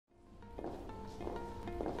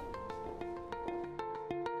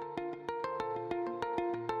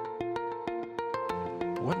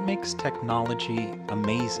What makes technology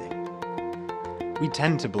amazing? We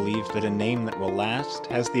tend to believe that a name that will last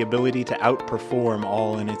has the ability to outperform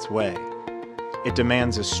all in its way. It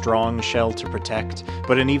demands a strong shell to protect,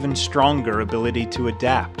 but an even stronger ability to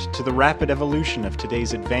adapt to the rapid evolution of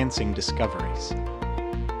today's advancing discoveries.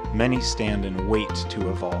 Many stand and wait to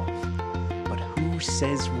evolve, but who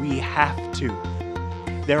says we have to?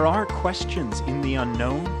 There are questions in the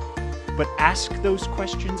unknown, but ask those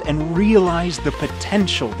questions and realize the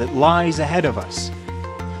potential that lies ahead of us.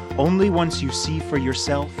 Only once you see for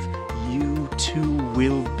yourself, you too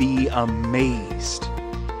will be amazed.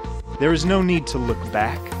 There is no need to look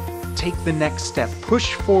back. Take the next step,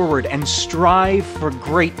 push forward, and strive for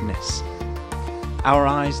greatness. Our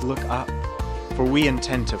eyes look up, for we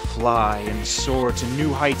intend to fly and soar to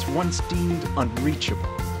new heights once deemed unreachable.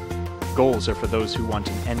 Goals are for those who want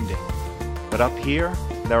an ending, but up here,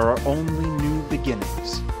 there are only new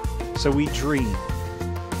beginnings. So we dream,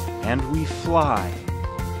 and we fly,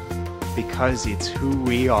 because it's who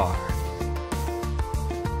we are.